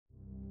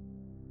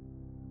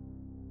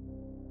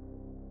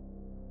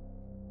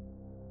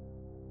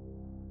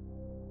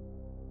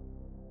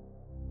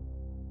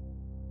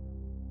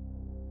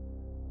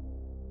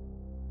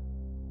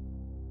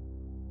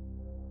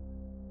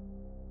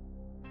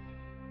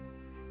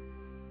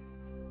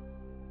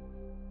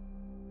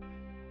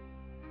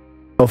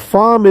A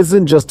farm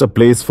isn't just a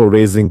place for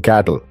raising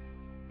cattle.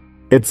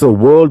 It's a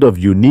world of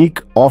unique,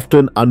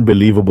 often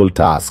unbelievable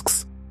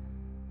tasks.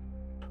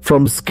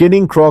 From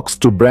skinning crocs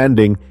to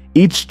branding,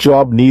 each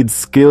job needs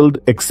skilled,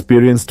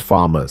 experienced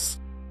farmers.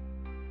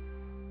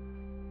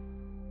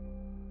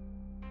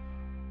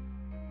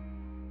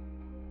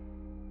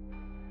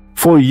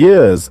 For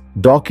years,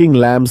 docking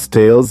lamb's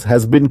tails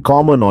has been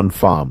common on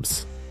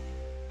farms.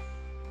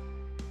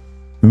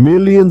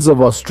 Millions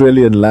of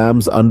Australian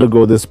lambs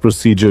undergo this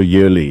procedure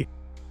yearly.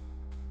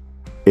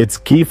 It's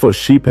key for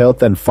sheep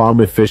health and farm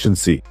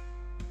efficiency.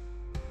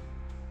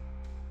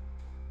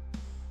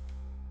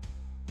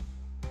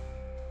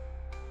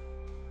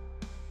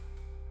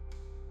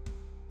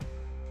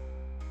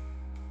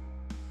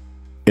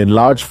 In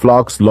large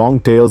flocks,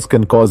 long tails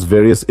can cause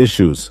various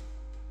issues.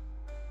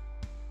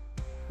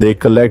 They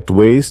collect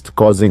waste,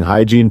 causing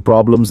hygiene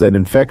problems and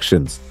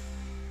infections.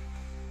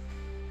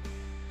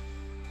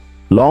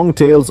 Long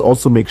tails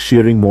also make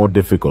shearing more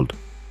difficult.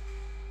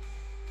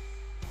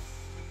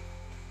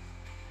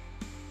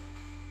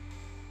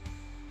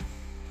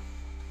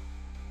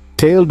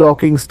 Tail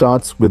docking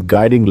starts with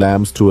guiding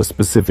lambs to a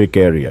specific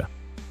area.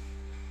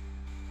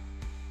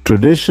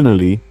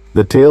 Traditionally,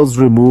 the tails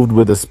removed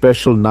with a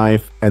special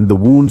knife and the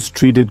wounds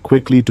treated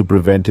quickly to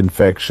prevent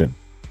infection.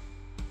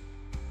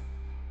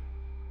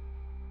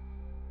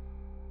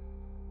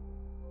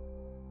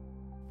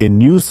 In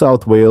New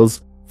South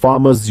Wales,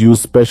 farmers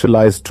use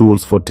specialized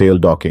tools for tail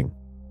docking.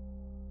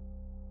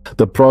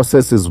 The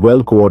process is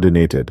well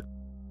coordinated.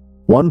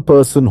 One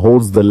person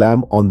holds the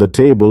lamb on the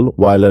table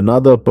while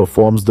another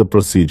performs the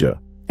procedure.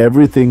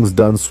 Everything's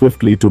done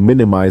swiftly to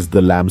minimize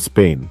the lamb's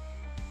pain.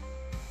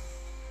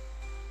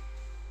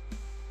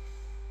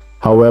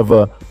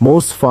 However,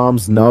 most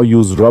farms now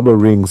use rubber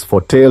rings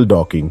for tail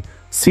docking,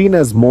 seen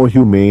as more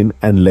humane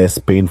and less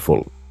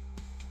painful.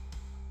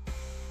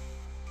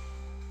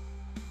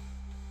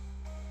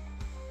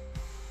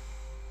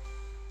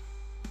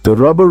 The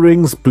rubber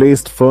rings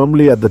placed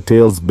firmly at the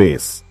tail's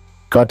base,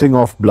 cutting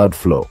off blood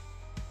flow.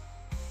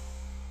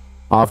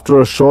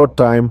 After a short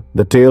time,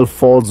 the tail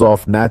falls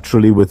off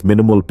naturally with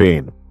minimal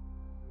pain.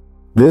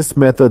 This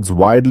method's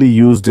widely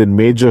used in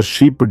major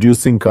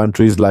sheep-producing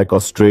countries like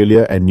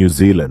Australia and New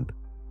Zealand.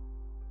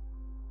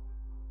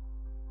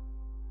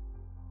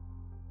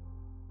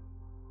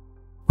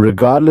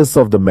 Regardless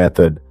of the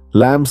method,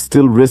 lambs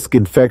still risk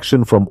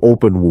infection from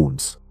open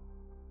wounds.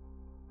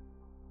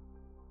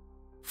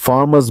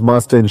 Farmers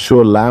must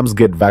ensure lambs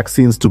get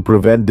vaccines to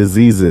prevent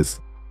diseases.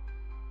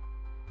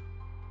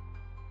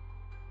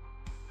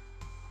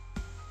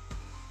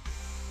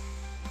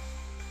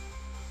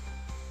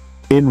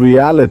 In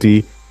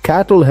reality,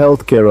 cattle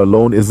health care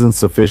alone isn't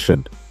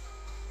sufficient.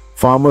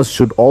 Farmers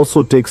should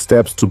also take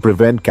steps to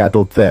prevent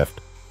cattle theft.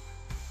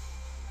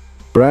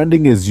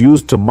 Branding is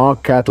used to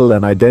mark cattle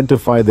and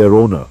identify their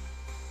owner.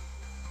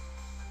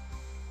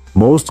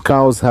 Most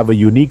cows have a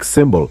unique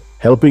symbol,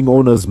 helping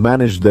owners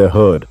manage their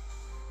herd.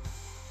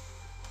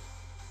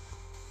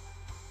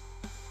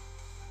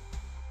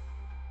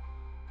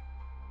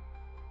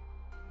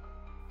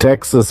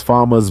 Texas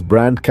farmers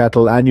brand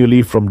cattle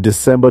annually from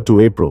December to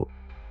April.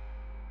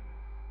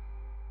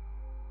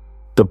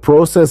 The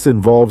process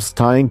involves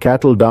tying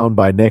cattle down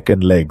by neck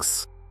and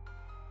legs.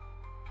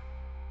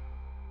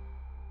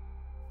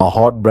 A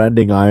hot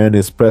branding iron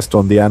is pressed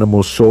on the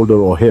animal's shoulder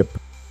or hip.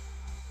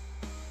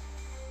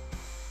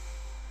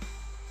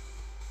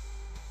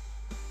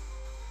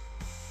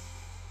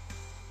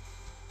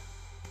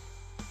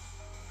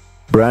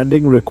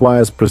 Branding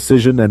requires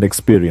precision and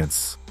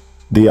experience.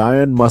 The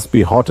iron must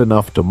be hot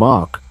enough to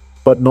mark,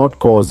 but not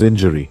cause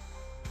injury.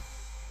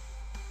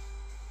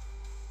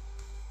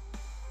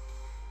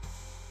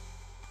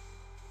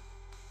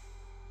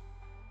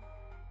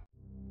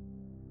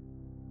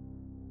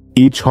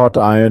 Each hot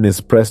iron is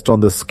pressed on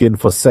the skin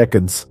for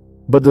seconds,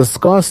 but the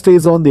scar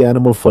stays on the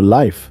animal for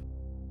life.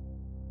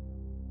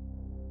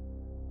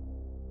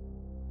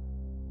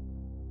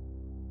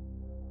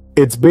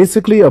 It's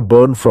basically a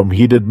burn from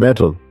heated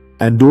metal,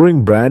 and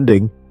during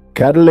branding,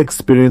 cattle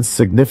experience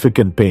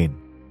significant pain.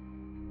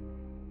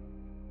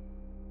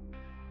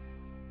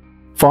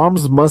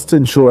 Farms must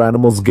ensure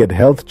animals get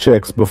health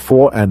checks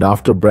before and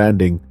after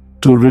branding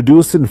to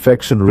reduce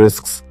infection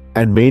risks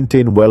and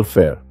maintain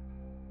welfare.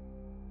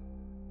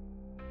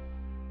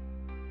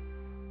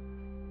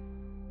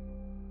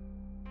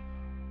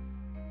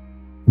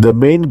 The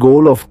main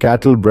goal of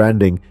cattle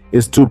branding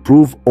is to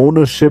prove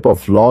ownership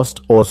of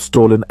lost or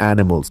stolen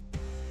animals.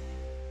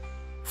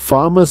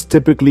 Farmers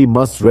typically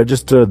must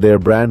register their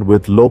brand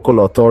with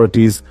local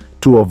authorities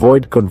to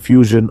avoid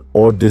confusion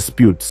or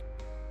disputes.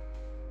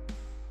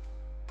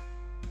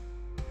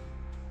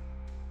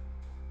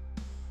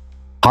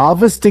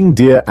 Harvesting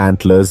deer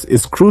antlers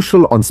is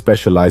crucial on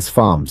specialized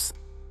farms.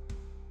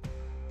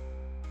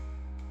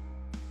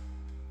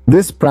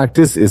 This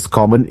practice is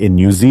common in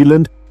New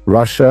Zealand,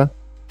 Russia,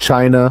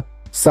 China,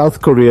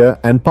 South Korea,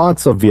 and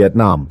parts of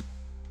Vietnam.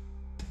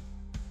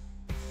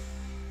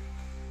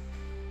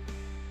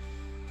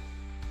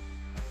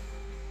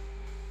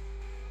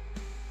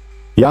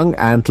 Young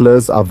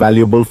antlers are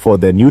valuable for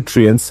their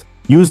nutrients,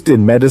 used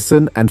in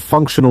medicine and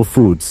functional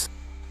foods.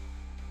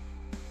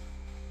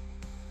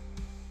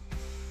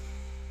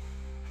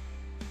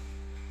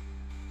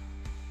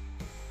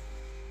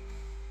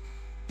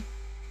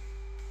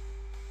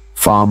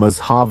 Farmers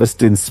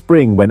harvest in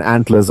spring when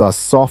antlers are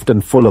soft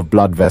and full of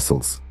blood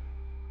vessels.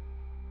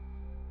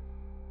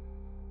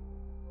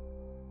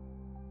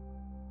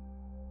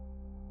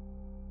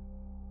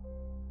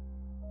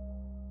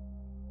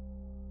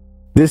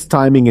 This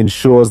timing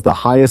ensures the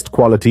highest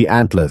quality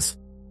antlers.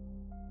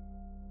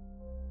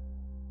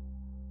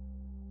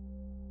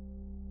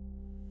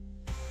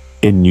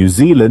 In New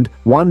Zealand,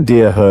 one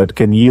deer herd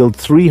can yield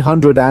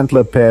 300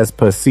 antler pairs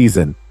per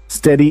season,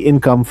 steady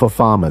income for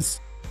farmers.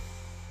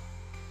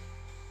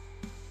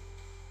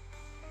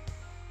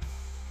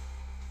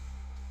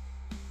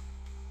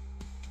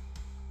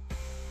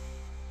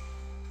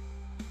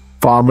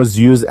 Farmers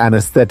use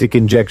anesthetic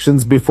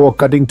injections before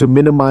cutting to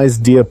minimize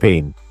deer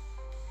pain.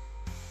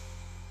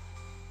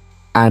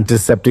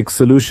 Antiseptic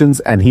solutions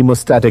and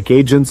hemostatic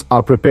agents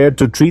are prepared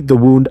to treat the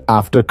wound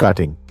after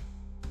cutting.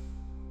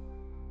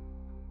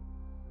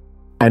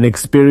 An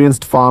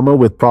experienced farmer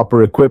with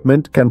proper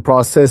equipment can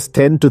process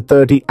 10 to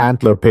 30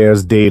 antler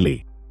pairs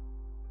daily.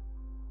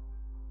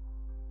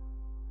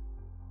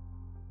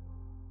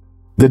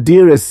 The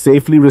deer is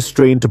safely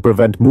restrained to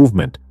prevent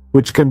movement,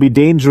 which can be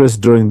dangerous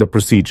during the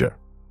procedure.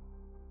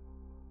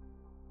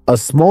 A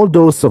small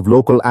dose of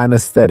local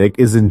anesthetic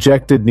is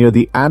injected near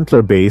the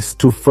antler base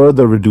to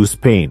further reduce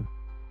pain.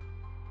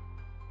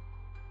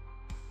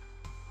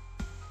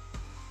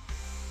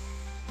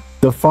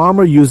 The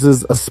farmer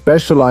uses a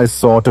specialized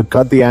saw to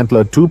cut the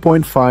antler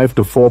 2.5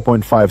 to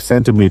 4.5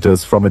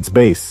 centimeters from its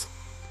base.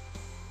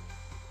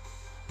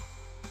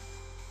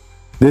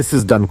 This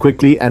is done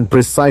quickly and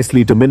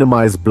precisely to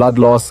minimize blood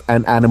loss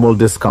and animal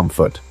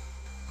discomfort.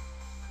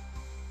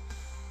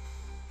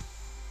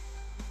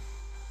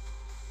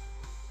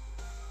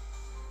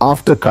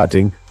 After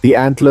cutting, the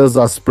antlers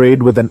are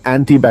sprayed with an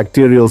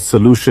antibacterial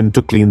solution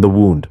to clean the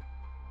wound.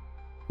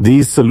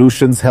 These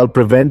solutions help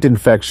prevent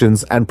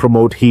infections and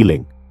promote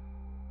healing.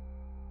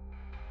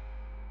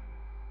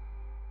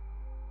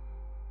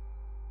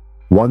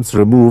 Once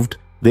removed,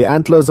 the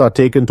antlers are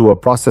taken to a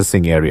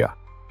processing area.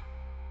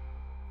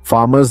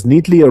 Farmers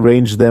neatly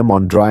arrange them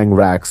on drying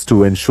racks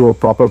to ensure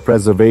proper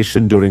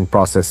preservation during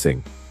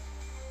processing.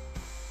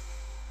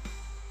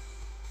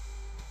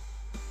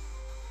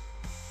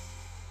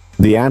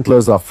 The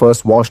antlers are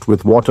first washed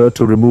with water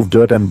to remove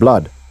dirt and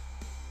blood.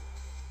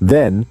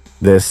 Then,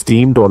 they're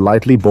steamed or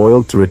lightly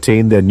boiled to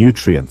retain their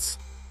nutrients.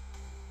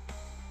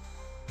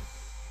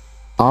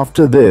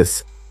 After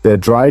this, they're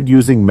dried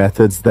using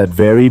methods that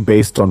vary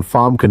based on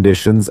farm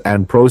conditions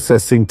and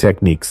processing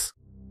techniques.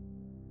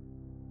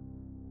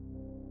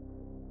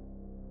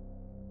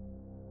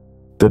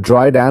 The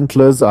dried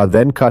antlers are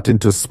then cut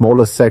into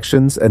smaller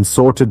sections and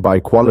sorted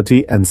by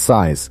quality and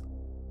size.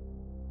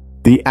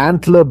 The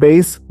antler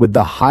base with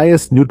the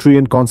highest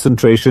nutrient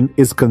concentration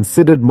is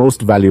considered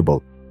most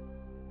valuable.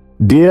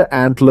 Deer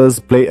antlers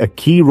play a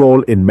key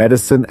role in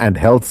medicine and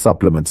health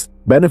supplements,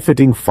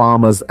 benefiting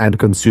farmers and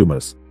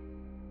consumers.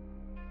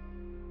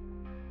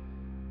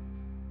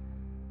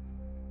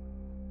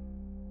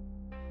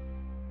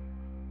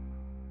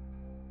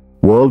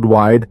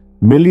 Worldwide,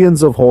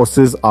 millions of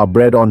horses are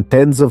bred on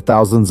tens of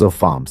thousands of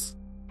farms.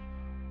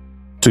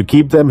 To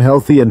keep them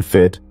healthy and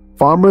fit,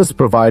 farmers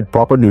provide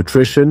proper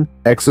nutrition,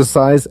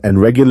 exercise, and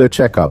regular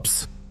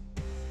checkups.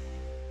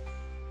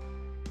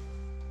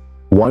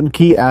 One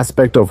key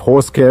aspect of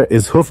horse care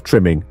is hoof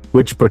trimming,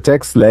 which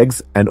protects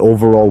legs and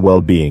overall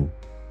well-being.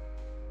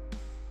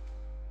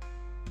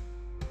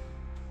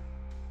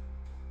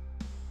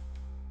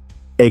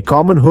 A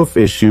common hoof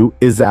issue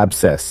is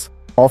abscess,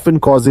 often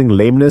causing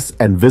lameness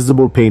and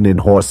visible pain in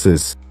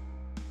horses.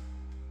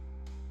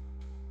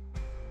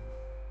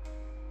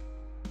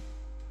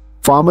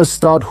 Farmers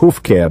start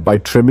hoof care by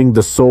trimming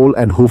the sole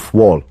and hoof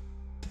wall.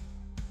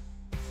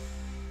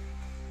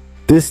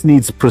 This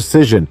needs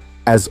precision,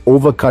 as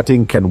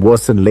overcutting can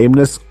worsen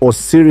lameness or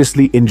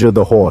seriously injure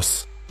the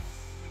horse.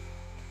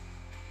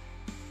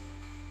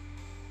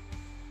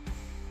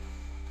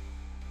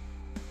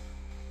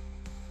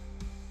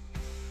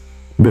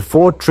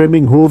 Before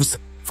trimming hooves,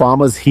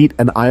 farmers heat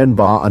an iron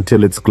bar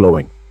until it's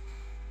glowing.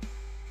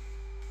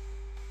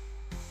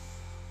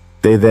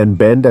 They then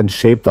bend and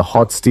shape the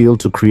hot steel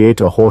to create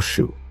a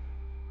horseshoe.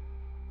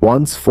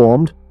 Once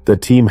formed, the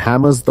team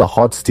hammers the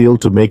hot steel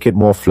to make it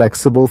more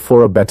flexible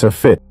for a better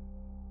fit.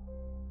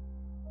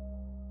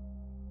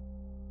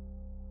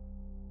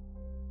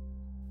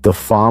 The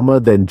farmer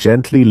then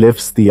gently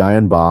lifts the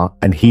iron bar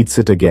and heats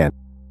it again.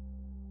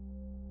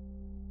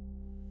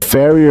 The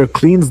farrier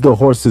cleans the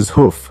horse's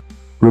hoof,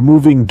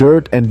 removing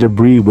dirt and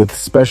debris with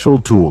special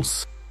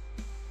tools.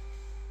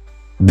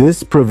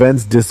 This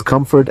prevents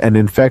discomfort and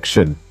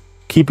infection,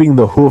 keeping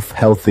the hoof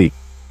healthy.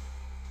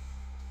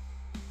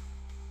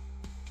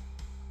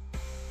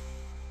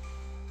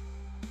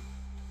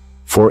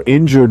 For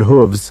injured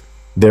hooves,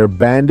 they're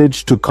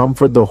bandaged to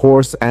comfort the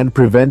horse and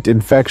prevent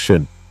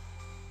infection.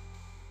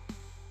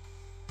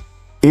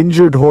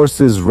 Injured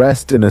horses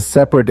rest in a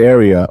separate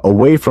area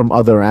away from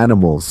other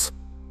animals.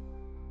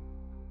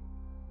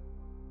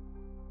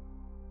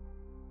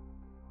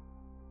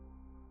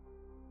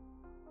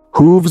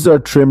 Hooves are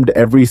trimmed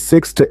every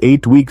 6 to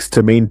 8 weeks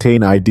to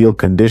maintain ideal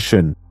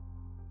condition.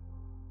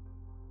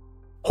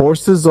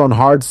 Horses on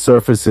hard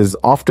surfaces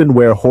often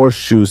wear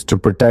horseshoes to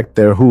protect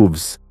their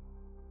hooves.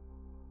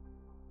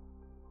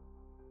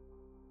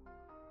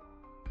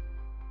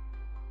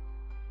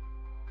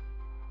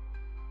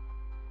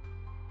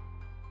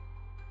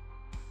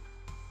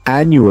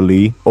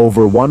 Annually,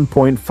 over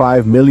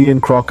 1.5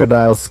 million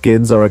crocodile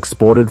skins are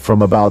exported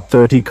from about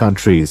 30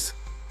 countries.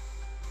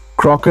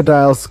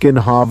 Crocodile skin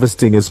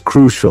harvesting is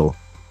crucial,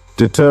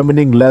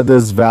 determining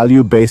leather's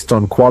value based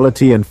on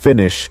quality and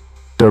finish,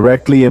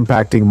 directly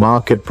impacting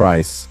market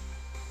price.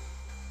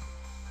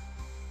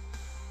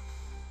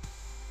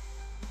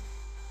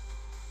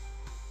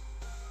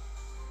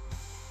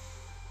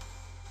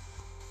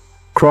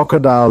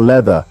 Crocodile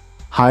leather,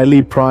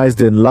 highly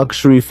prized in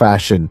luxury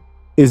fashion,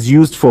 is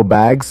used for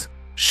bags,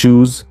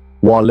 shoes,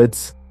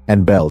 wallets,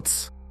 and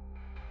belts.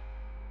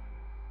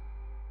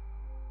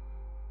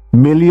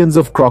 Millions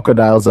of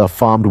crocodiles are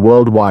farmed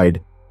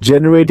worldwide,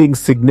 generating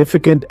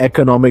significant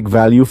economic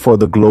value for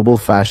the global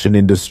fashion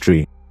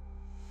industry.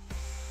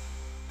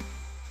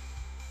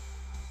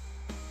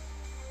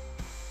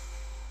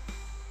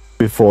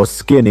 Before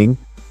skinning,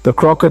 the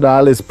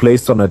crocodile is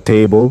placed on a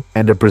table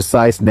and a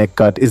precise neck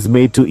cut is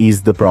made to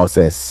ease the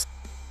process.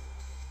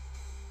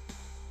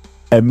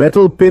 A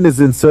metal pin is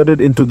inserted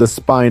into the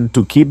spine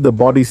to keep the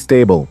body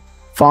stable.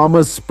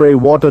 Farmers spray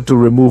water to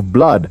remove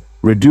blood,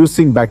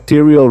 reducing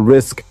bacterial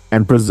risk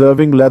and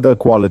preserving leather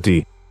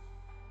quality.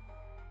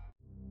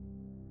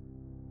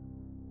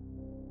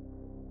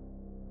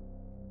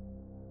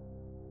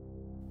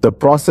 The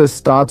process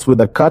starts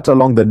with a cut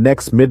along the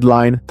neck's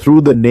midline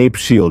through the nape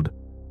shield.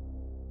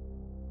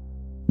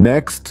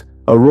 Next,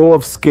 a row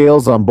of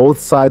scales on both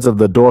sides of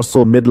the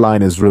dorsal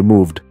midline is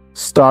removed,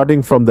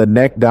 starting from the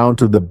neck down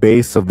to the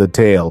base of the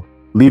tail,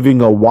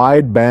 leaving a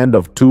wide band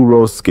of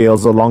 2-row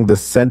scales along the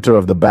center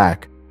of the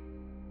back.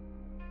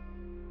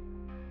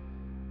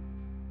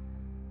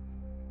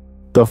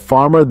 The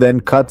farmer then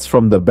cuts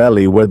from the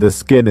belly where the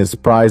skin is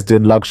prized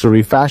in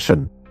luxury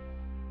fashion.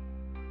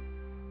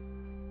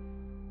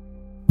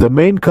 The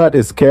main cut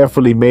is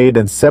carefully made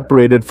and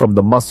separated from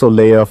the muscle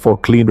layer for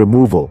clean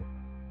removal.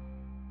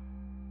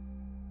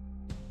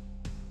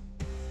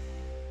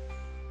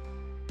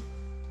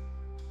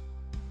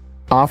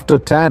 After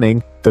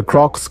tanning, the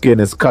croc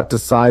skin is cut to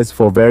size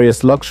for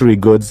various luxury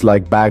goods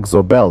like bags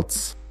or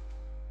belts.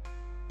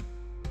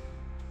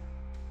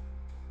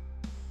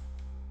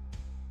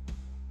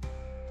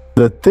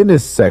 The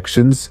thinnest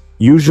sections,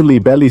 usually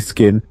belly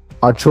skin,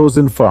 are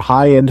chosen for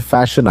high-end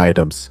fashion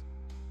items.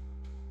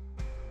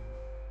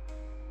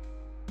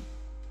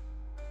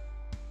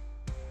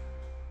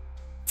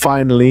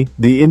 Finally,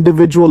 the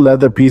individual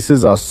leather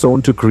pieces are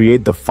sewn to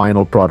create the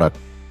final product.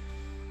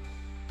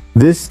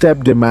 This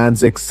step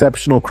demands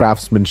exceptional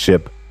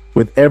craftsmanship,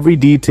 with every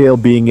detail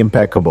being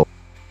impeccable.